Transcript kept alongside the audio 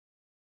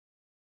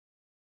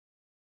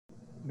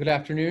Good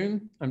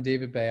afternoon. I'm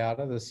David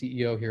Baiada, the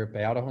CEO here at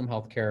Baiada Home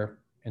Healthcare,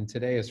 and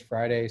today is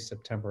Friday,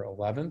 September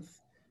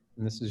 11th,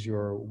 and this is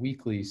your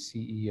weekly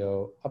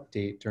CEO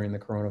update during the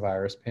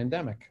coronavirus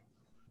pandemic.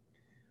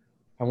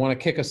 I want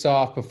to kick us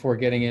off before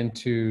getting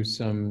into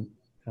some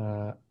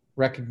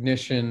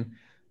recognition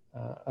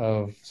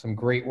of some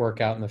great work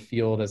out in the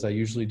field, as I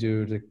usually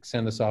do to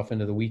send us off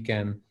into the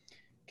weekend.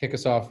 Kick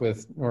us off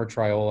with Nora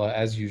Triola,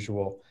 as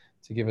usual,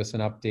 to give us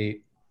an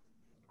update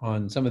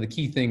on some of the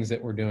key things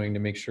that we're doing to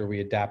make sure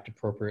we adapt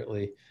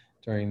appropriately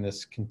during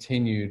this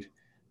continued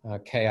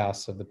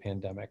chaos of the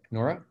pandemic.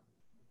 Nora?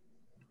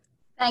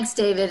 Thanks,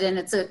 David. And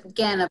it's,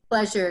 again, a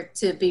pleasure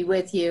to be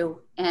with you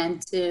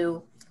and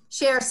to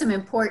share some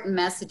important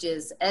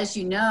messages. As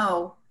you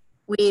know,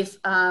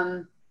 we've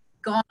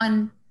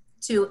gone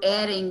to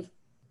adding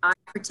eye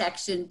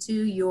protection to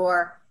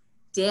your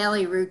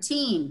daily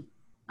routine.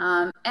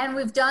 And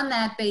we've done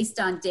that based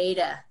on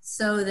data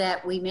so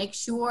that we make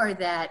sure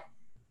that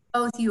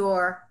both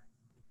your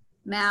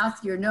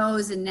mouth, your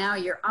nose, and now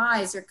your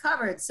eyes are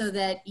covered so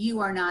that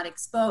you are not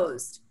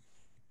exposed.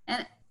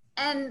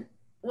 And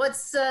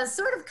what's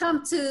sort of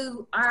come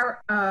to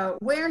our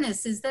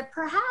awareness is that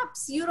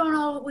perhaps you don't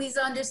always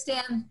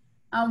understand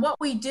what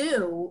we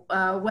do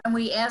when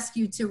we ask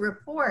you to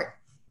report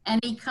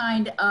any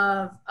kind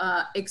of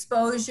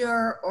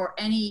exposure or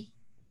any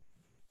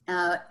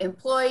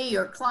employee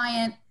or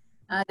client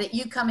that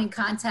you come in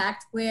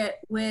contact with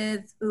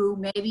who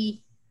may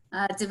be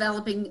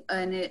developing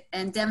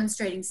and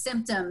demonstrating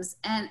symptoms.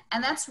 And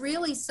that's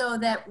really so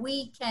that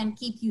we can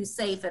keep you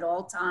safe at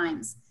all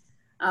times.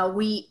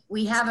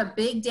 We have a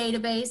big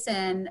database,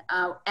 and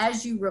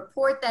as you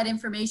report that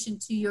information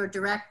to your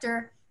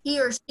director, he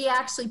or she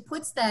actually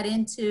puts that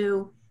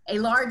into a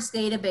large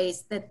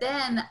database that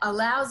then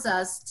allows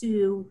us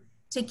to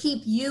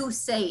keep you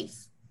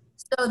safe,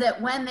 so that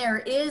when there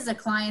is a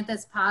client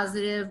that's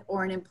positive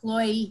or an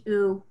employee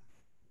who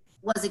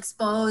was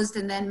exposed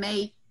and then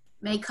may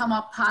come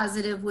up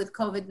positive with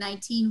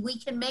COVID-19, we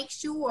can make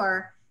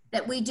sure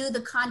that we do the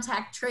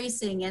contact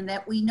tracing and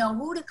that we know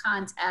who to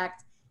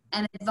contact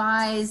and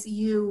advise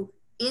you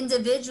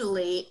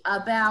individually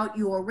about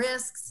your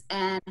risks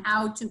and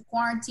how to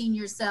quarantine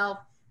yourself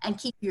and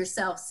keep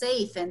yourself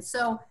safe. And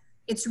so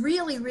it's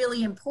really,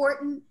 really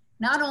important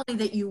not only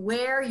that you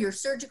wear your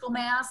surgical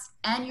mask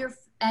and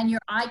your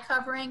eye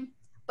covering,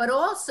 but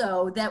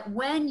also that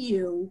when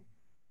you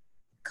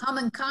come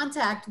in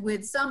contact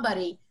with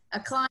somebody, a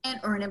client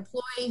or an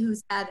employee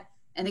who's had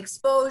an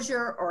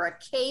exposure or a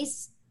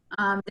case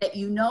that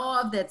you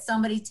know of, that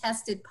somebody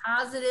tested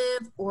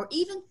positive, or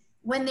even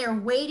when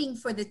they're waiting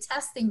for the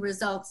testing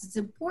results, it's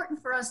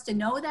important for us to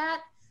know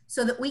that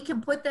so that we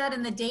can put that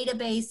in the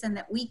database and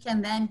that we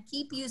can then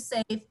keep you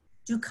safe,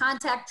 do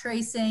contact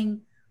tracing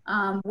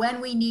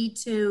when we need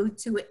to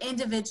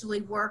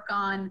individually work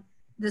on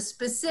the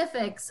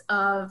specifics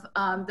of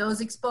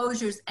those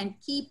exposures and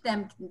keep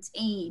them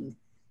contained,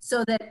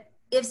 so that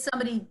if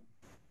somebody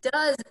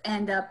does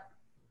end up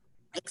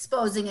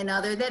exposing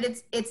another, that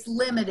it's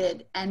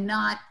limited and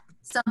not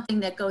something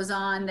that goes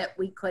on that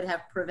we could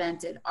have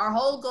prevented. Our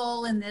whole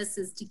goal in this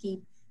is to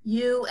keep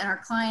you and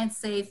our clients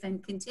safe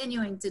and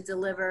continuing to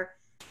deliver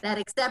that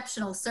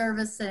exceptional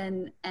service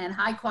and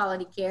high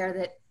quality care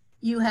that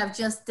you have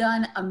just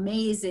done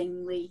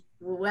amazingly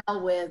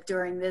well with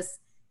during this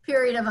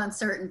period of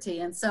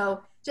uncertainty. And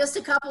so just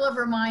a couple of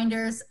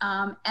reminders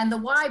and the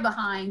why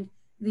behind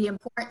the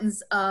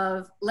importance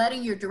of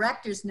letting your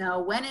directors know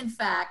when in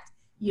fact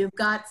you've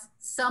got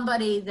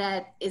somebody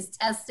that is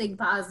testing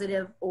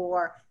positive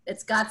or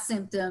that's got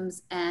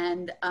symptoms,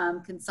 and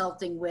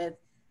consulting with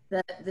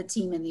the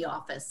team in the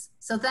office.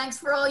 So thanks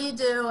for all you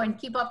do and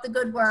keep up the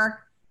good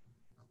work.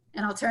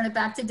 And I'll turn it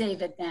back to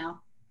David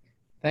now.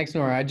 Thanks,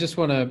 Nora. I just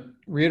want to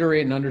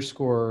reiterate and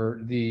underscore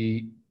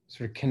the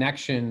sort of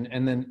connection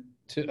and then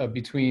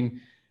between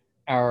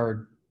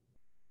our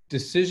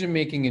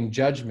decision-making and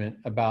judgment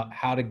about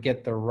how to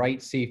get the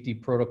right safety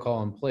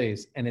protocol in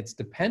place and its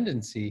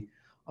dependency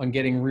on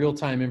getting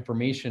real-time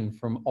information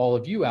from all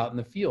of you out in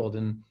the field,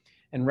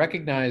 and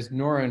recognize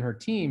Nora and her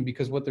team,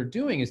 because what they're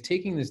doing is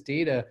taking this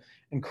data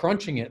and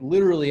crunching it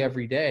literally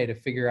every day to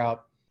figure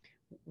out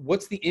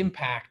what's the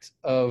impact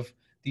of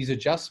these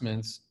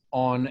adjustments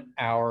on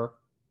our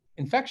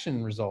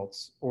infection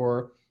results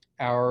or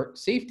our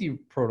safety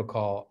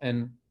protocol,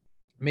 and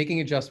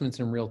making adjustments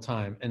in real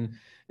time. And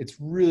it's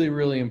really,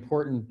 really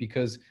important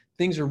because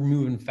things are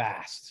moving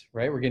fast,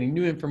 right? We're getting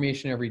new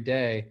information every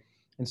day.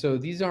 And so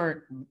these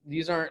aren't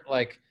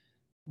like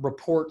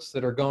reports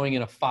that are going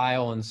in a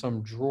file in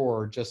some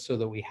drawer just so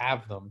that we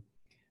have them.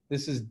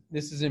 This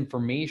is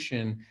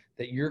information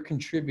that you're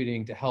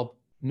contributing to help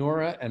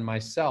Nora and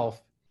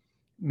myself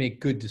make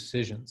good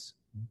decisions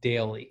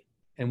daily.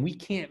 And we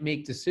can't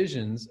make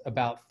decisions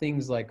about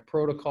things like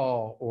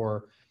protocol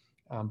or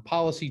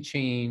policy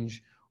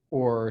change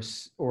or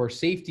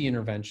safety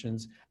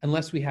interventions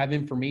unless we have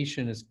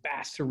information as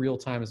fast to real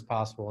time as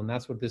possible. And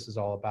that's what this is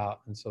all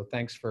about. And so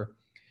thanks for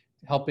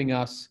helping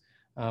us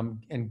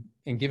and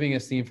giving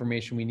us the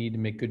information we need to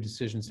make good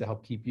decisions to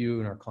help keep you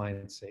and our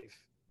clients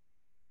safe.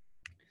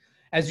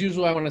 as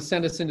usual, I want to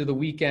send us into the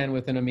weekend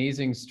with an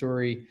amazing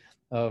story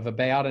of a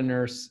Baiada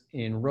nurse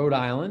in Rhode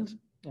Island,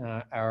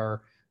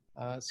 our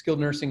skilled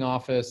nursing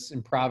office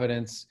in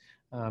Providence.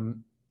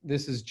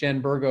 This is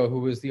Jen Burgo, who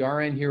was the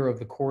RN Hero of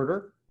the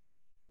Quarter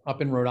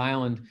up in Rhode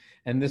Island.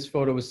 And this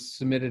photo was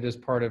submitted as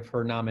part of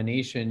her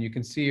nomination. You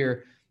can see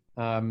her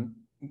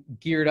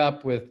geared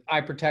up with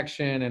eye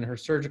protection and her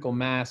surgical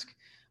mask,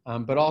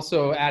 but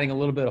also adding a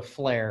little bit of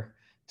flair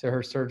to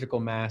her surgical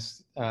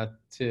mask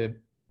to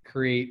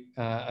create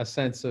a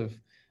sense of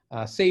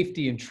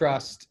safety and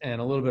trust and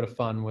a little bit of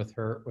fun with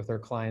her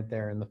client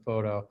there in the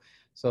photo.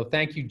 So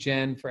thank you,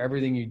 Jen, for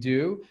everything you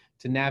do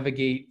to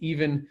navigate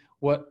even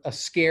what a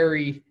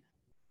scary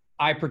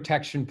eye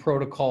protection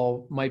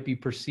protocol might be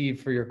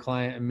perceived for your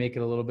client and make it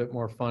a little bit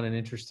more fun and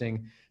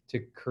interesting to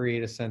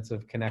create a sense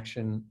of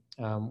connection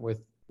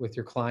with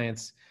your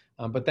clients.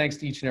 But thanks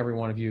to each and every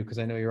one of you, because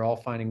I know you're all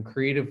finding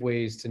creative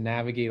ways to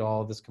navigate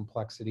all of this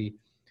complexity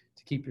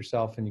to keep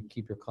yourself and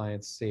keep your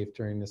clients safe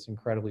during this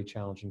incredibly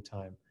challenging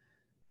time.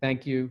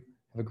 Thank you.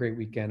 Have a great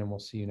weekend, and we'll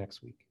see you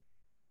next week.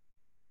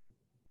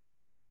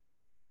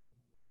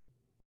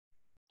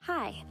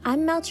 Hi,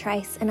 I'm Mel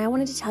Trice, and I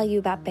wanted to tell you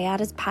about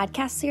Baiada's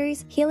podcast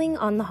series, Healing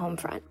on the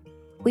Homefront.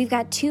 We've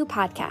got 2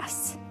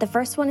 podcasts. The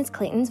first one is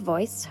Clayton's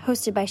Voice,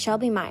 hosted by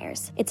Shelby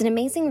Myers. It's an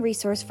amazing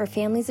resource for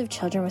families of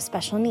children with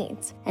special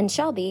needs. And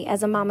Shelby,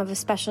 as a mom of a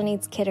special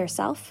needs kid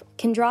herself,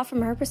 can draw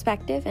from her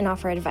perspective and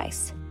offer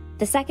advice.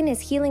 The second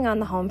is Healing on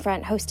the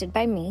Homefront, hosted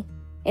by me.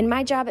 In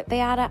my job at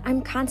Baiada,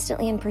 I'm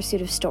constantly in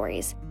pursuit of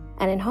stories.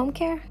 And in home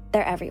care,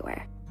 they're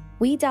everywhere.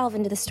 We delve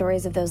into the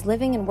stories of those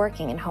living and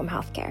working in home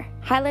healthcare,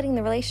 highlighting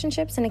the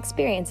relationships and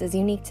experiences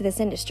unique to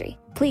this industry.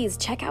 Please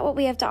check out what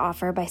we have to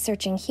offer by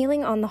searching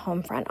Healing on the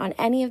Homefront on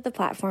any of the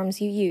platforms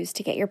you use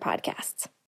to get your podcasts.